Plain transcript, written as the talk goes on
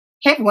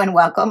Hey everyone,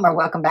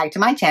 welcome back to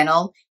my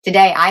channel.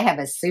 Today I have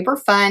a super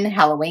fun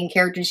Halloween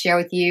character to share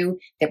with you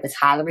that was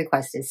highly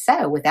requested.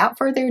 So without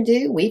further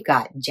ado, we've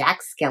got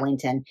Jack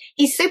Skellington.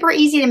 He's super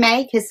easy to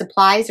make. His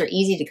supplies are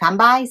easy to come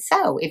by.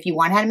 So if you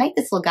want how to make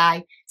this little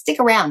guy, stick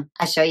around.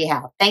 I'll show you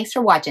how. Thanks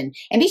for watching.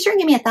 And be sure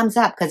and give me a thumbs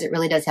up because it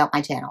really does help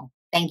my channel.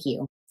 Thank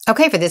you.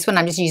 Okay, for this one,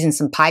 I'm just using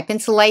some pipe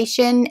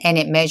insulation and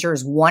it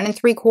measures 1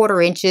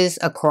 3/4 inches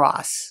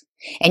across.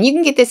 And you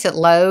can get this at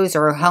Lowe's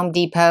or Home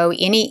Depot,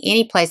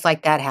 any place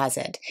like that has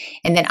it.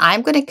 And then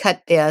I'm going to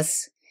cut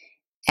this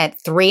at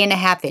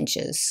 3.5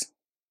 inches.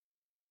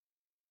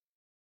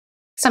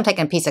 So I'm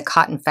taking a piece of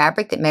cotton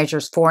fabric that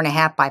measures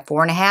 4.5 by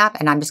 4.5,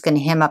 and I'm just going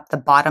to hem up the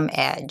bottom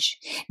edge.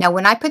 Now,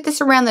 when I put this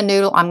around the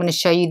noodle, I'm going to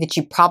show you that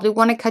you probably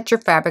want to cut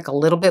your fabric a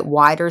little bit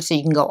wider so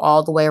you can go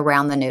all the way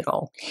around the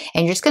noodle.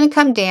 And you're just going to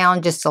come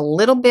down just a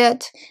little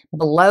bit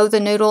below the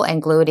noodle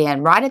and glue it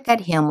in right at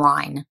that hem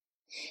line.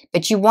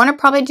 But you want to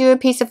probably do a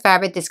piece of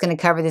fabric that's going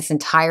to cover this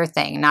entire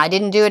thing. Now, I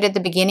didn't do it at the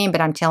beginning, but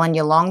I'm telling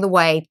you along the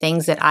way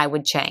things that I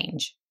would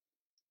change.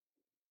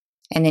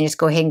 And then just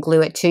go ahead and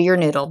glue it to your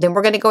noodle. Then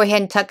we're going to go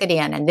ahead and tuck it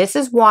in. And this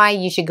is why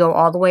you should go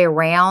all the way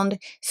around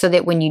so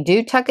that when you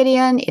do tuck it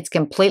in, it's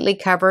completely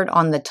covered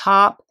on the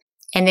top.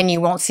 And then you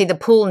won't see the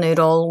pool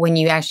noodle when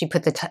you actually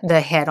put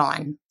the head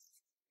on.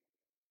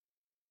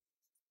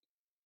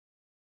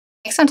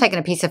 Next, I'm taking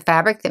a piece of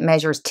fabric that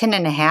measures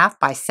 10.5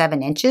 by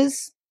 7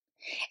 inches.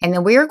 And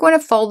then we are going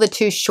to fold the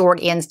two short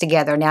ends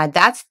together. Now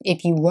that's,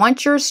 if you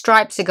want your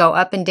stripes to go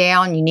up and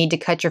down, you need to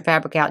cut your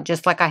fabric out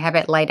just like I have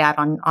it laid out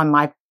on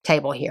my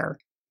table here.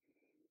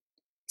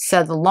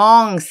 So the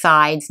long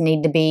sides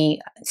need to be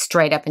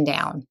straight up and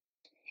down.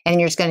 And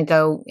you're just going to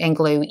go and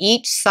glue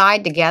each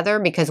side together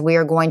because we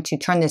are going to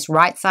turn this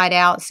right side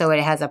out so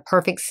it has a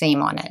perfect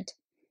seam on it.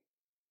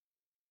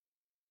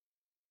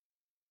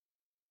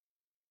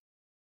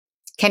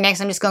 Okay,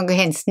 next I'm just going to go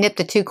ahead and snip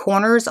the two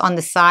corners on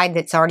the side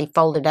that's already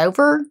folded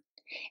over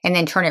and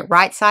then turn it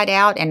right side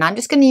out. And I'm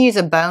just going to use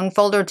a bone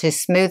folder to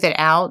smooth it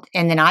out.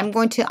 And then I'm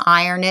going to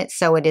iron it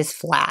so it is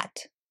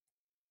flat.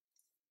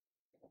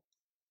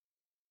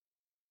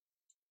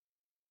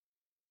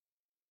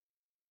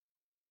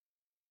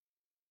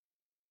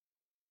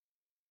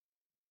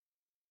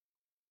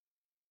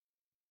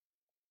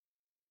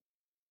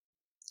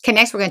 Okay,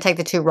 next we're going to take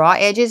the two raw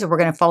edges and we're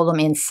going to fold them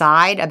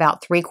inside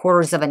about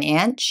 3/4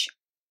 inch.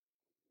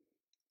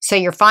 So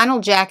your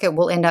final jacket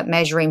will end up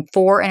measuring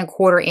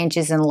 4.25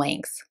 inches in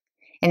length.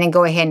 And then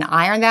go ahead and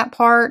iron that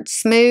part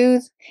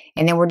smooth.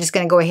 And then we're just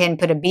going to go ahead and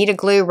put a bead of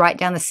glue right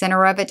down the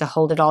center of it to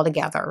hold it all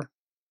together.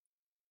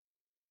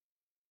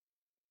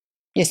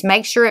 Just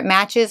make sure it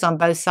matches on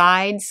both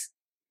sides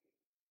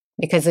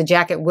because the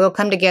jacket will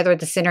come together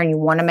at the center and you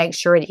want to make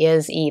sure it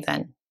is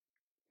even.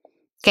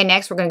 Okay,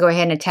 next we're going to go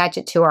ahead and attach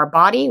it to our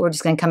body. We're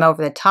just going to come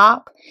over the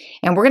top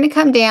and we're going to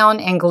come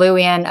down and glue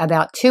in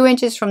about 2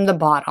 inches from the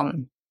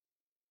bottom.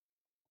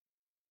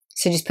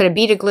 So just put a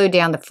bead of glue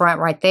down the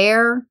front right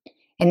there.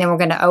 And then we're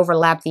going to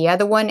overlap the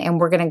other one and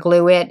we're going to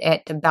glue it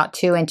at about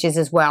 2 inches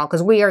as well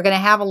because we are going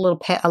to have a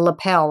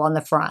lapel on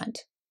the front.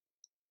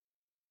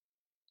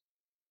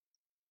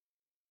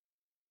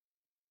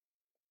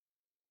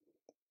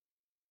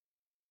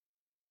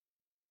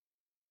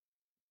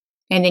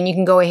 And then you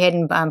can go ahead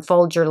and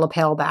fold your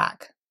lapel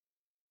back.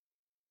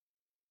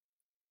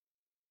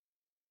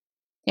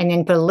 And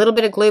then put a little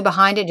bit of glue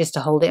behind it just to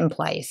hold it in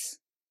place.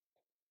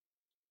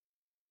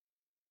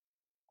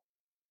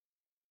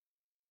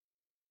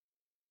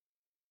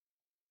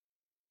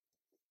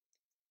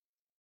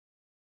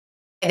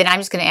 And then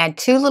I'm just going to add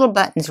 2 little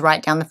buttons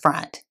right down the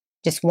front.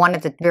 Just one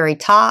at the very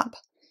top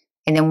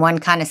and then one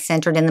kind of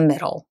centered in the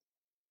middle.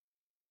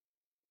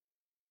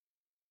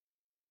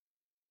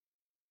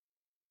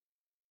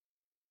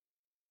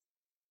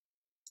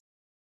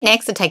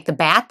 Next, to take the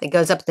bat that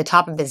goes up at the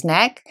top of his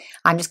neck,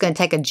 I'm just going to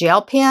take a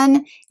gel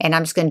pen and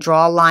I'm just going to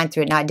draw a line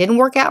through it. Now, it didn't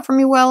work out for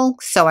me well,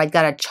 so I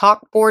got a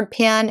chalkboard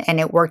pen and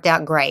it worked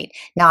out great.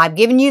 Now, I've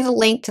given you the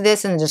link to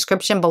this in the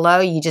description below.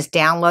 You just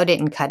download it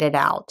and cut it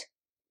out.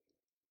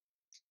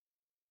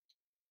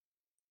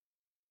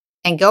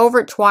 And go over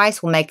it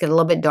twice will make it a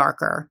little bit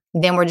darker.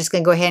 Then we're just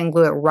going to go ahead and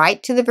glue it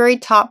right to the very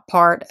top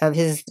part of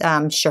his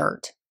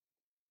shirt.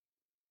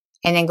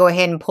 And then go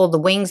ahead and pull the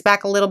wings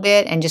back a little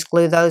bit and just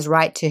glue those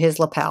right to his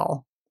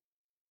lapel.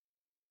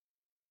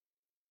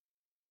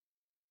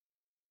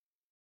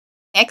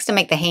 Next, to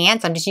make the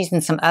hands, I'm just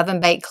using some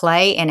oven-baked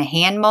clay and a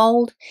hand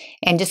mold.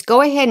 And just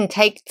go ahead and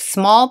take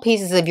small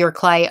pieces of your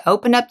clay,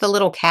 open up the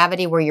little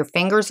cavity where your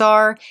fingers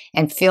are,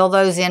 and fill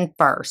those in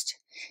first.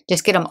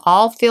 Just get them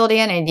all filled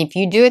in, and if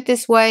you do it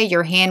this way,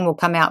 your hand will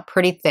come out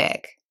pretty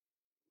thick.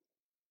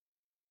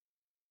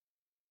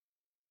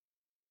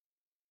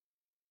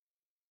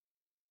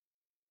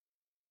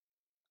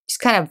 Just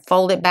kind of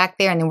fold it back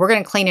there, and then we're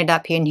going to clean it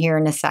up in here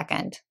in a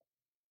second.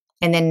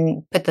 And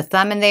then put the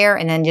thumb in there,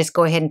 and then just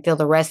go ahead and fill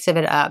the rest of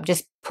it up.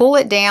 Just pull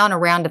it down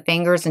around the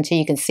fingers until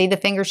you can see the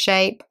finger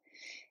shape.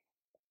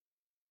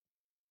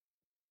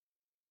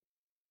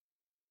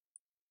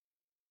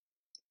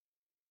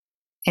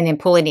 and then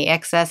pull any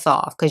excess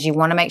off because you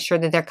want to make sure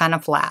that they're kind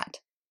of flat.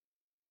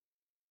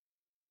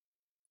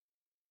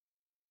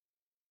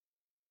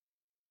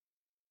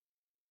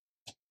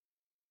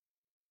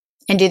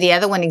 And do the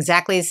other one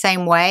exactly the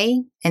same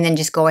way, and then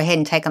just go ahead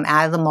and take them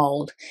out of the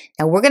mold.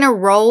 Now we're going to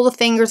roll the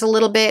fingers a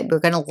little bit, but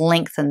we're going to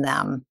lengthen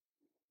them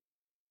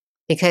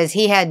because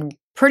he had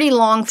pretty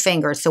long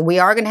fingers, so we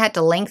are going to have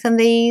to lengthen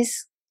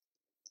these.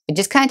 But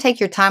just kind of take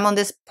your time on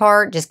this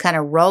part, just kind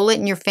of roll it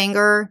in your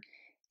finger,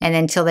 and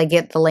until they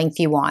get the length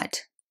you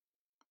want.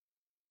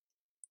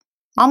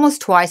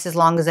 Almost twice as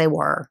long as they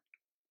were.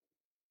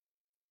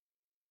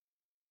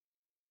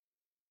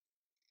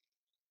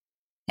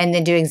 And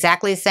then do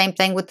exactly the same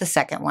thing with the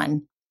second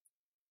one.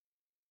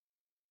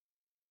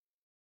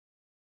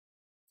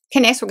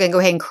 Okay, next we're going to go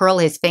ahead and curl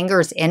his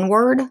fingers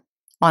inward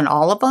on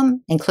all of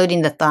them,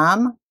 including the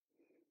thumb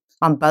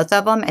on both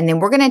of them. And then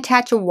we're going to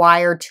attach a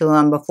wire to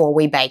them before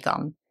we bake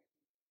them.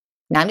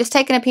 Now I'm just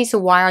taking a piece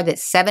of wire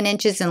that's 7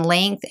 inches in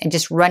length and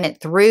just run it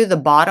through the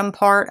bottom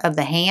part of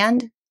the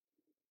hand.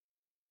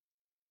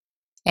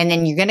 And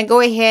then you're going to go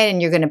ahead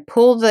and you're going to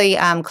pull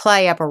the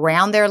clay up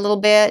around there a little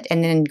bit,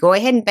 and then go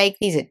ahead and bake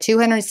these at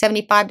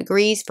 275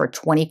 degrees for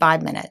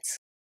 25 minutes.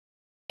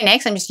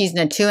 Next, I'm just using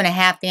a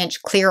 2.5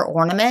 inch clear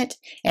ornament,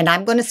 and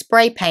I'm going to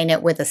spray paint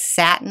it with a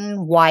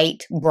satin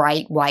white,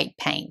 bright white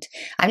paint.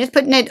 I'm just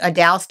putting a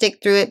dowel stick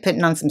through it,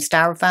 putting on some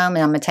styrofoam, and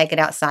I'm going to take it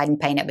outside and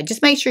paint it. But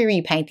just make sure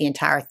you paint the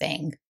entire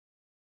thing.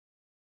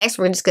 Next,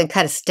 we're just going to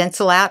cut a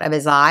stencil out of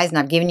his eyes, and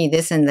I've given you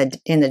this in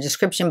the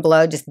description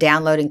below. Just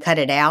download and cut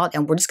it out,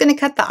 and we're just going to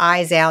cut the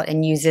eyes out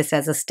and use this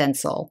as a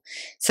stencil.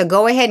 So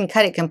go ahead and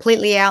cut it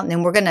completely out, and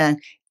then we're going to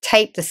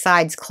tape the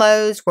sides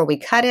closed where we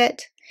cut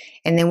it,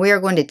 and then we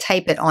are going to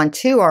tape it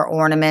onto our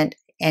ornament,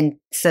 and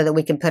so that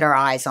we can put our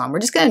eyes on. We're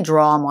just going to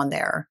draw them on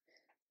there.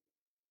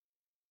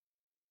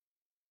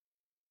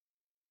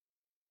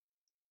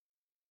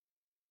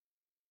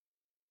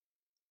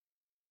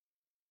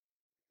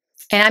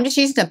 And I'm just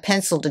using a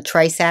pencil to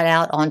trace that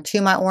out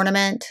onto my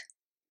ornament.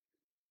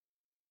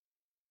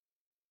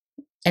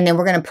 And then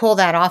we're going to pull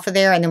that off of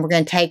there, and then we're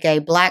going to take a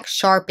black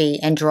Sharpie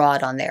and draw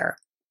it on there.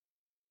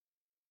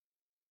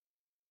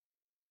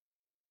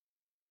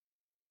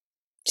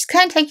 Just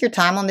kind of take your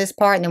time on this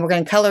part, and then we're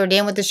going to color it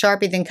in with the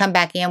Sharpie, then come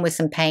back in with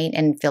some paint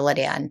and fill it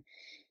in.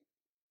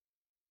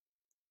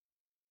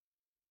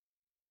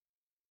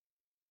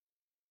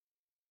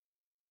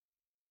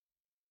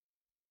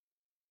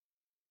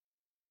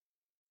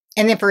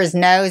 And then for his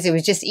nose, it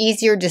was just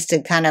easier just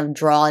to kind of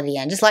draw it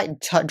in. Just like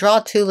draw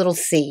 2 little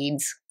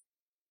seeds.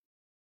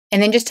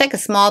 And then just take a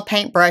small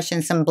paintbrush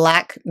and some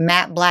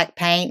matte black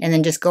paint, and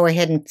then just go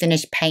ahead and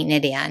finish painting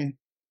it in.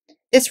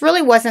 This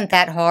really wasn't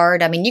that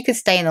hard. I mean, you could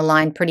stay in the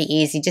line pretty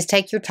easy. Just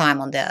take your time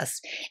on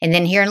this. And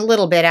then here in a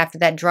little bit after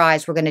that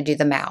dries, we're going to do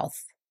the mouth.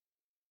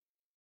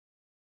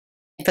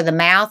 For the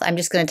mouth, I'm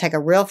just going to take a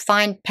real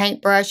fine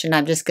paintbrush, and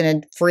I'm just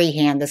going to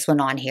freehand this one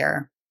on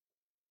here.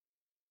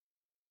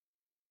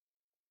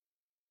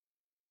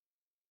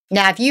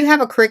 Now, if you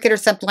have a Cricut or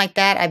something like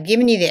that, I've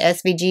given you the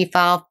SVG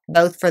file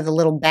both for the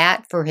little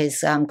bat for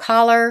his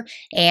collar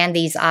and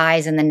these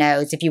eyes and the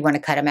nose if you want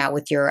to cut them out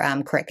with your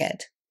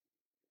Cricut.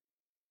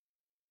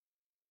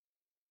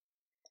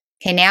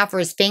 Okay, now for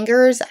his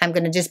fingers, I'm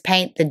going to just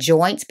paint the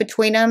joints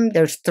between them.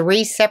 There's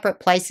 3 separate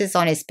places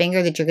on his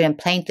finger that you're going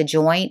to paint the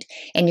joint,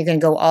 and you're going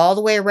to go all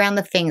the way around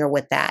the finger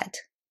with that.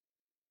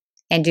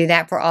 And do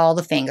that for all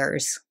the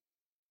fingers.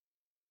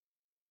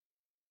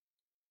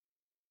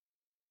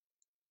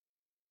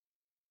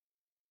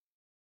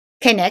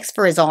 Okay, next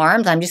for his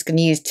arms, I'm just going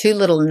to use 2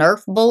 little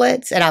Nerf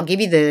bullets, and I'll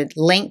give you the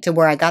link to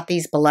where I got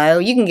these below.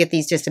 You can get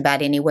these just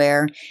about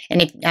anywhere.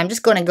 And I'm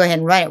just going to go ahead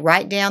and run it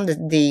right down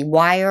the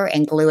wire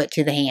and glue it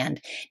to the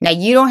hand. Now,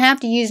 you don't have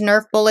to use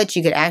Nerf bullets.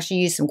 You could actually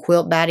use some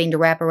quilt batting to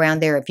wrap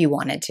around there if you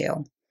wanted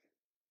to.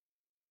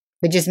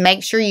 But just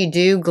make sure you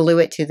do glue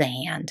it to the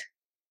hand.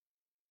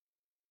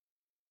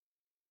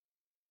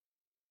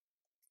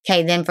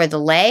 Okay, then for the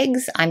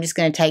legs, I'm just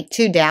going to take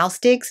 2 dowel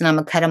sticks, and I'm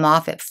going to cut them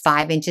off at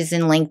 5 inches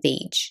in length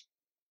each.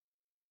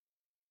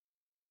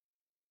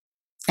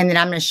 And then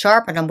I'm going to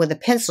sharpen them with a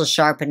pencil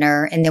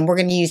sharpener, and then we're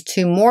going to use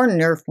 2 more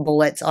Nerf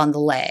bullets on the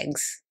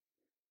legs.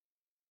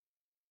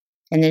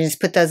 And then just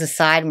put those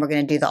aside, and we're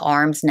going to do the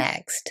arms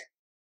next.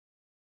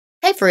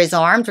 Okay, for his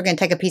arms, we're going to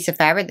take a piece of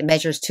fabric that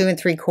measures 2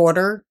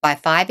 3/4 by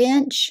 5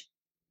 inch.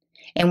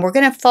 And we're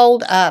going to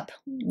fold up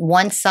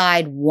one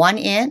side 1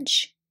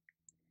 inch.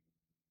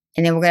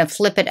 And then we're going to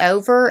flip it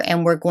over,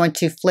 and we're going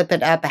to flip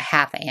it up a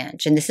 1/2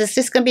 inch. And this is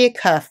just going to be a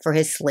cuff for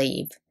his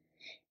sleeve.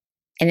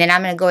 And then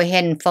I'm going to go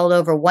ahead and fold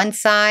over one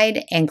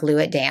side and glue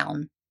it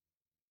down.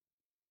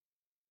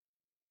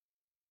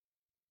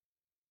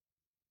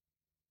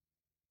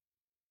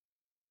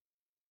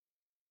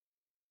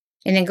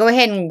 And then go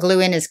ahead and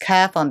glue in his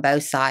cuff on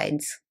both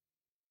sides.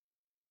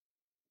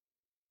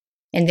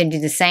 And then do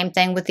the same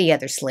thing with the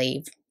other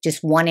sleeve.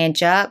 Just 1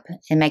 inch up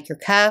and make your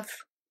cuff.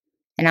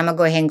 And I'm going to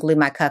go ahead and glue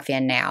my cuff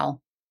in now.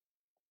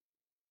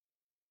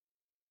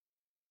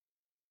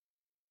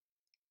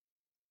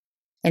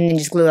 And then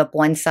just glue up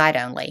one side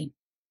only.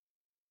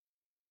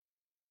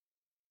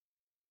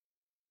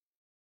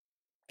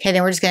 Okay,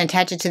 then we're just going to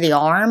attach it to the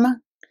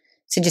arm.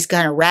 So just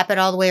kind of wrap it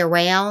all the way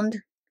around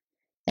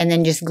and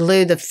then just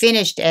glue the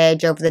finished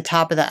edge over the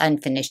top of the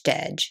unfinished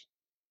edge.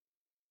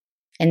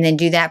 And then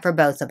do that for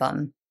both of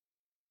them.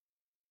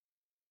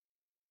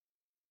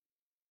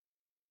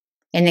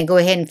 And then go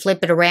ahead and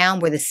flip it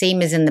around where the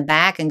seam is in the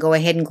back and go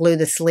ahead and glue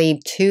the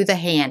sleeve to the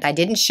hand. I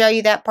didn't show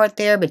you that part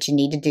there, but you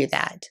need to do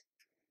that.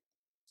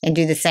 And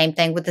do the same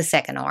thing with the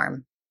second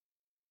arm.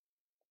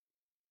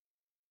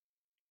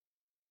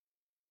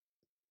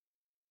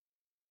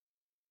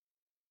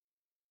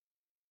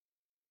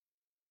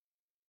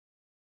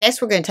 Next,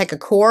 we're going to take a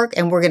cork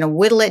and we're going to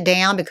whittle it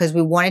down because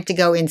we want it to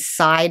go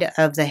inside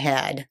of the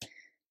head.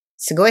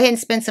 So go ahead and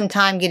spend some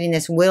time getting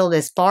this whittled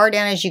as far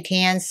down as you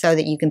can so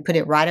that you can put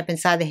it right up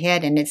inside the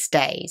head and it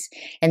stays.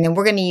 And then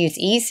we're going to use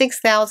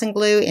E6000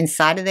 glue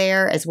inside of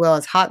there as well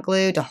as hot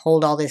glue to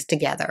hold all this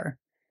together.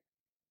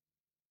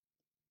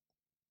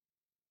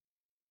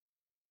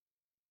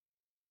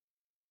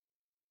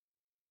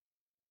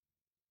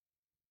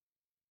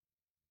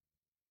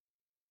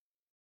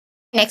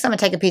 Next, I'm going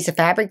to take a piece of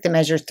fabric that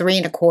measures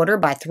 3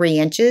 1/4 by 3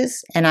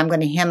 inches, and I'm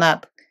going to hem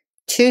up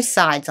 2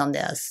 sides on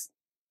this.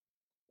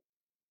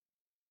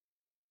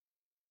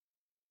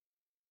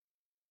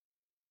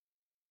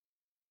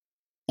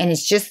 And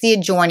it's just the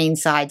adjoining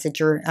sides that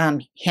you're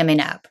hemming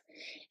up.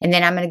 And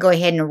then I'm going to go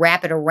ahead and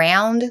wrap it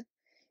around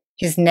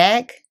his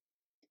neck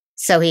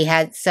so he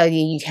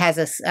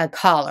has a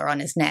collar on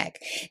his neck.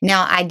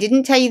 Now, I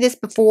didn't tell you this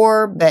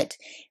before, but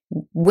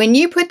when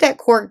you put that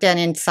cork down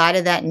inside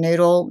of that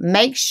noodle,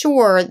 make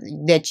sure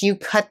that you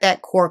cut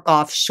that cork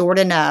off short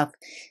enough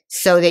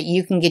so that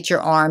you can get your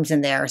arms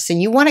in there. So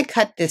you want to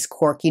cut this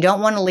cork. You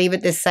don't want to leave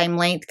it the same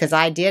length because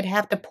I did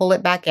have to pull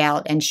it back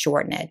out and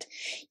shorten it.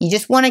 You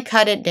just want to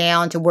cut it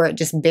down to where it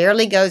just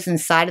barely goes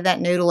inside of that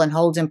noodle and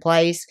holds in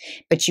place,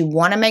 but you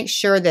want to make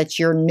sure that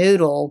your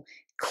noodle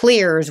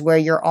clears where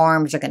your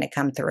arms are going to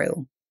come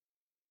through.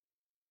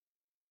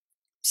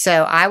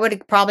 So I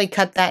would probably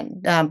cut that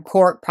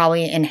cork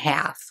probably in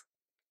half.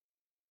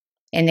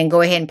 And then go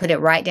ahead and put it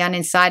right down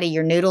inside of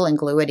your noodle and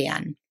glue it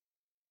in.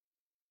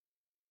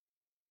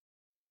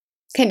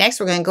 Okay, next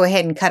we're going to go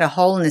ahead and cut a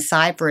hole in the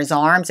side for his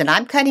arms. And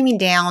I'm cutting him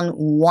down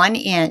 1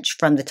 inch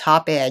from the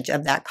top edge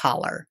of that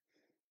collar.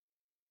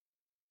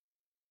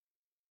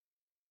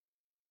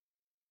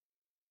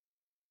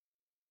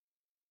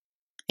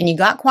 And you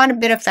got quite a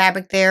bit of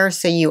fabric there,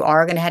 so you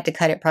are going to have to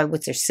cut it probably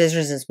with your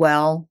scissors as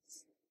well.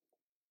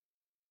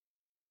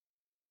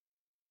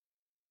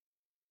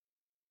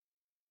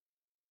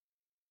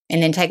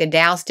 And then take a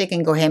dowel stick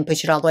and go ahead and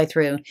push it all the way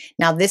through.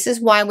 Now, this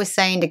is why I was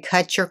saying to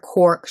cut your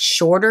cork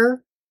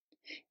shorter,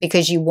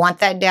 because you want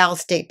that dowel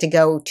stick to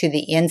go to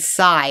the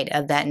inside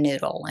of that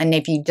noodle. And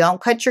if you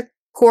don't cut your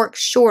cork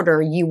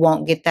shorter, you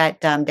won't get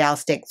that dowel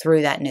stick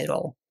through that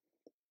noodle.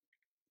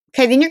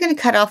 Okay, then you're going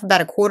to cut off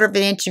about 1/4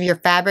 inch of your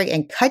fabric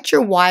and cut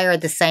your wire at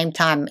the same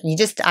time.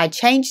 I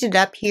changed it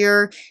up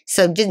here.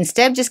 So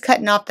instead of just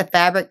cutting off the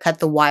fabric, cut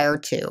the wire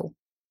too.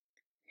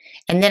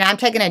 And then I'm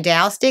taking a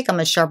dowel stick. I'm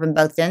going to sharpen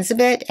both ends of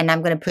it. And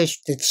I'm going to push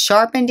the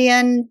sharpened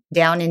end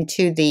down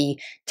into the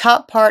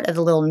top part of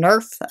the little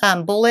Nerf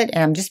bullet.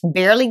 And I'm just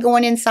barely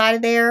going inside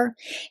of there.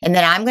 And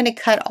then I'm going to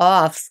cut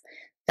off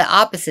the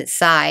opposite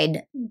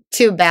side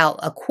to about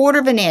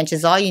 1/4 inch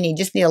is all you need.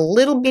 Just need a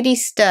little bitty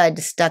stud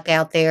stuck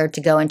out there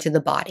to go into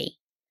the body.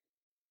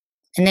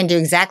 And then do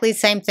exactly the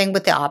same thing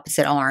with the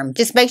opposite arm.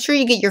 Just make sure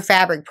you get your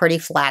fabric pretty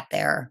flat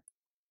there.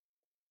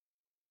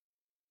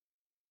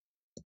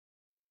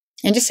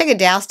 And just take a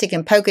dowel stick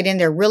and poke it in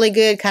there really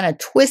good, kind of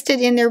twist it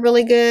in there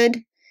really good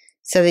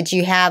so that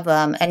you have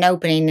an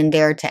opening in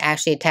there to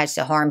actually attach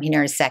the arm here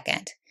in a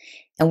second.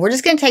 And we're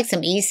just going to take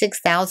some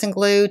E6000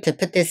 glue to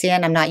put this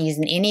in. I'm not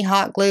using any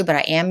hot glue, but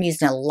I am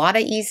using a lot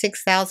of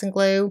E6000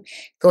 glue.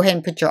 Go ahead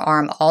and put your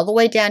arm all the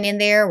way down in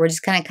there. We're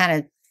just kind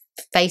of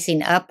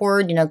facing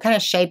upward, kind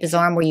of shape his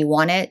arm where you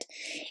want it.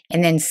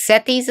 And then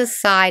set these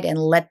aside and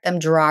let them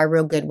dry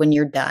real good when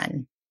you're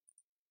done.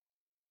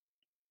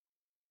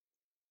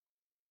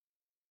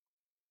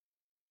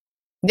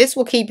 This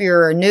will keep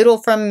your noodle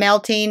from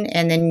melting,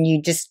 and then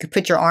you just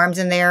put your arms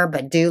in there,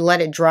 but do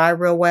let it dry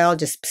real well.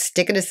 Just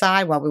stick it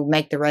aside while we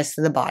make the rest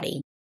of the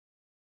body.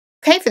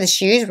 Okay, for the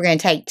shoes, we're going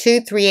to take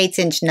 2 3/8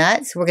 inch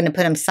nuts. We're going to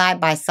put them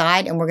side by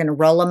side, and we're going to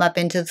roll them up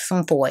into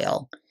some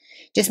foil.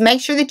 Just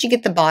make sure that you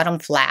get the bottom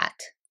flat.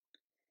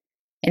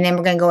 And then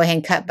we're going to go ahead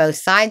and cut both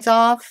sides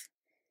off,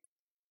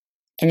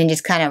 and then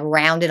just kind of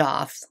round it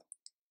off.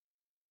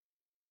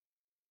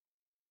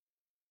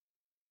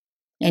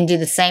 And do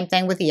the same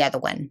thing with the other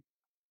one.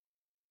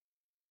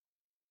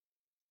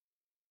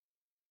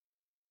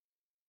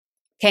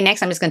 Okay,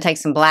 next I'm just going to take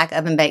some black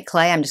oven baked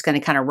clay. I'm just going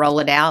to kind of roll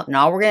it out. And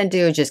all we're going to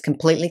do is just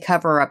completely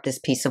cover up this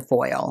piece of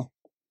foil.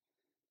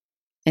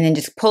 And then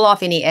just pull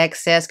off any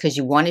excess because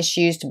you want his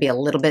shoes to be a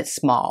little bit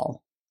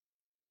small.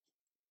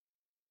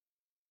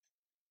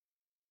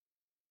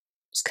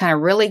 Just kind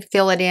of really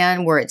fill it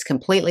in where it's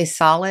completely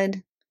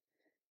solid.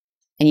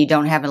 And you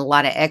don't have a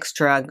lot of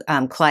extra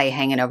clay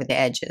hanging over the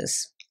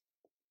edges.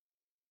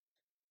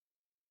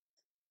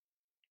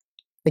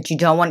 But you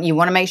want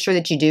to make sure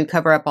that you do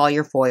cover up all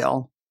your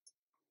foil.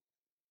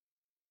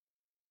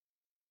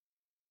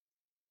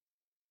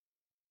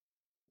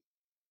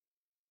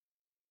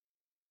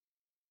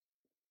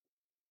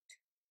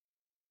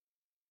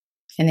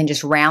 And then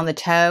just round the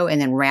toe and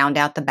then round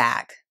out the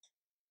back.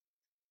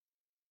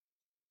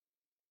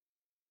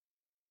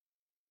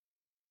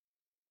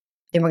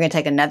 Then we're going to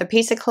take another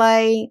piece of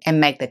clay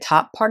and make the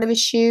top part of his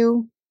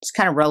shoe. Just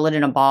kind of roll it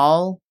in a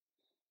ball.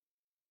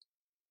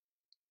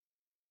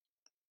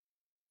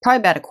 Probably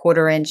about a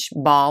 1/4 inch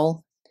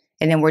ball.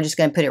 And then we're just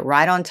going to put it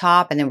right on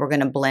top and then we're going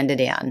to blend it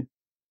in.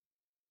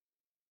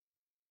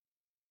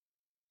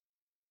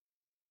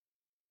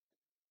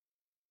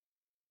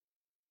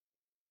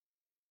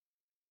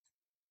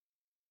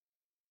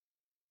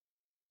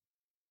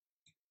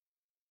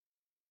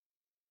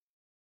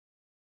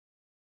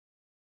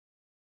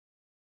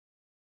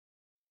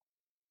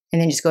 And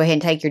then just go ahead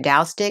and take your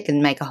dowel stick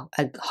and make a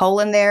hole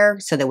in there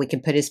so that we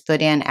can put his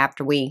foot in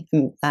after we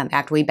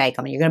bake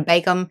them. You're going to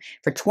bake them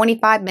for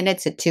 25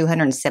 minutes at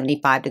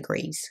 275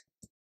 degrees.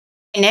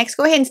 And next,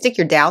 go ahead and stick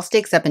your dowel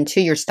sticks up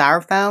into your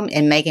styrofoam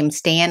and make him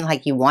stand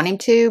like you want him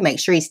to. Make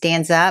sure he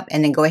stands up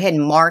and then go ahead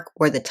and mark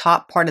where the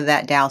top part of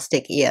that dowel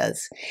stick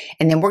is.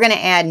 And then we're going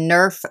to add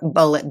Nerf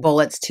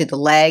bullets to the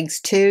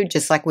legs too,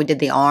 just like we did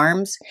the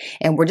arms.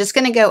 And we're just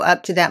going to go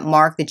up to that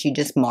mark that you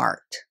just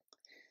marked.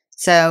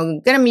 So I'm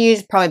going to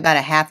use probably about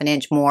a 1/2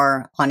 inch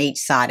more on each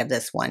side of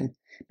this one.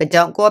 But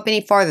don't go up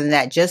any farther than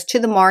that, just to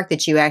the mark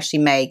that you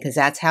actually made, because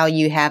that's how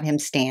you have him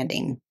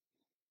standing.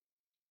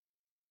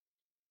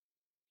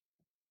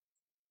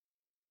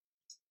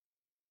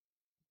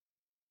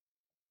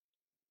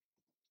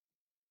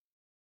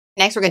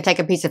 Next, we're going to take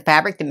a piece of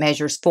fabric that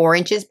measures 4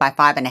 inches by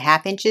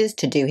 5.5 inches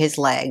to do his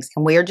legs.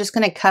 And we are just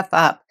going to cuff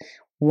up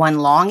one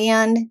long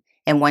end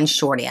and one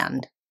short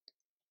end.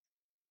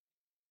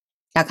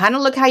 Now kind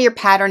of look how your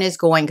pattern is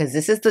going, because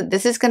this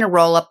is going to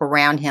roll up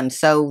around him.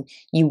 So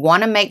you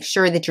want to make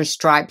sure that your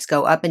stripes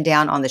go up and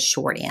down on the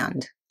short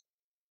end.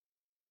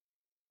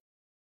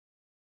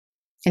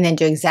 And then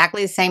do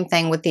exactly the same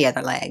thing with the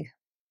other leg.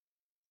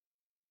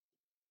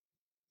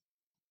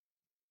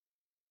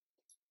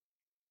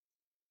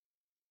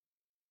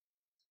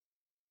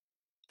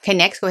 Okay,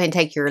 next go ahead and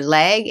take your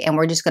leg and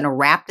we're just going to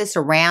wrap this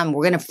around.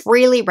 We're going to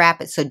freely wrap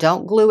it, so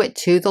don't glue it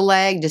to the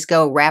leg. Just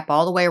go wrap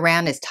all the way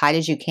around as tight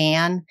as you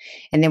can.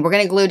 And then we're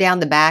going to glue down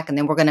the back and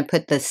then we're going to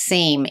put the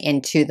seam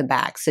into the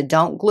back. So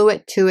don't glue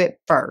it to it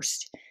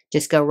first.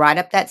 Just go right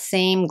up that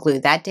seam, glue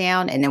that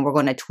down, and then we're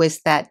going to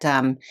twist that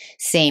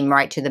seam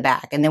right to the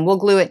back. And then we'll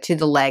glue it to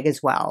the leg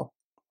as well.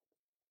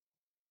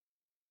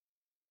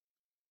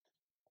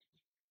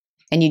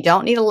 And you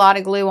don't need a lot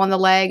of glue on the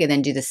leg, and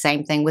then do the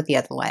same thing with the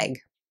other leg.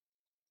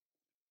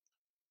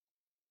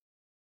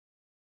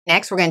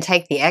 Next, we're going to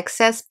take the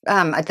excess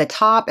at the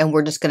top and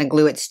we're just going to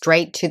glue it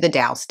straight to the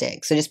dowel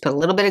stick. So just put a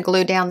little bit of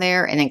glue down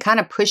there and then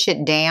kind of push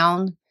it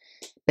down,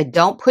 but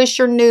don't push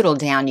your noodle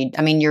down.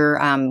 Your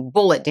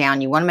bullet down.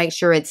 You want to make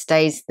sure it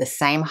stays the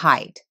same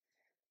height.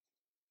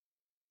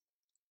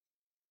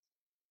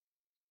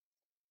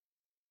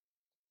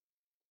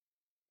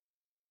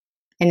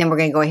 And then we're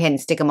going to go ahead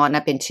and stick them on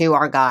up into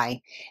our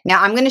guy.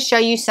 Now I'm going to show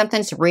you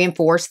something to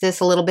reinforce this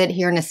a little bit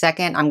here in a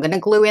second. I'm going to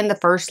glue in the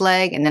first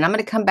leg and then I'm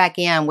going to come back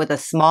in with a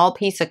small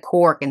piece of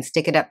cork and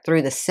stick it up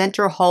through the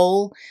center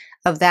hole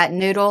of that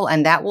noodle,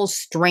 and that will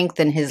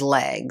strengthen his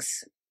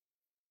legs.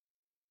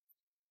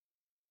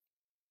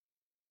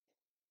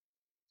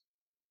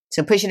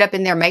 So push it up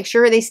in there. Make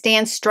sure they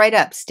stand straight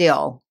up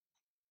still.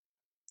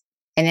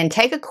 And then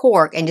take a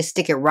cork and just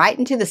stick it right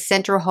into the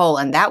center hole,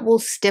 and that will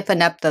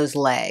stiffen up those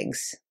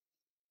legs.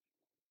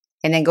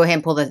 And then go ahead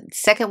and pull the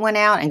second one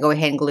out and go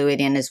ahead and glue it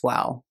in as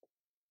well.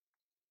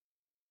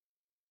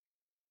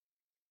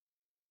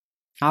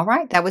 All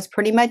right, that was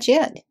pretty much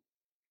it.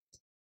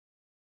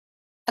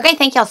 Okay,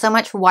 thank y'all so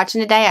much for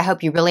watching today. I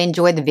hope you really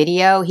enjoyed the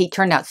video. He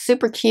turned out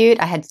super cute.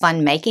 I had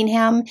fun making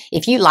him.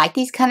 If you like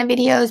these kind of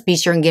videos, be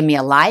sure and give me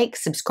a like,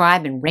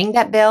 subscribe, and ring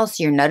that bell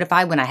so you're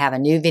notified when I have a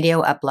new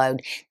video upload.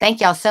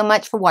 Thank y'all so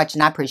much for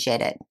watching. I appreciate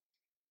it.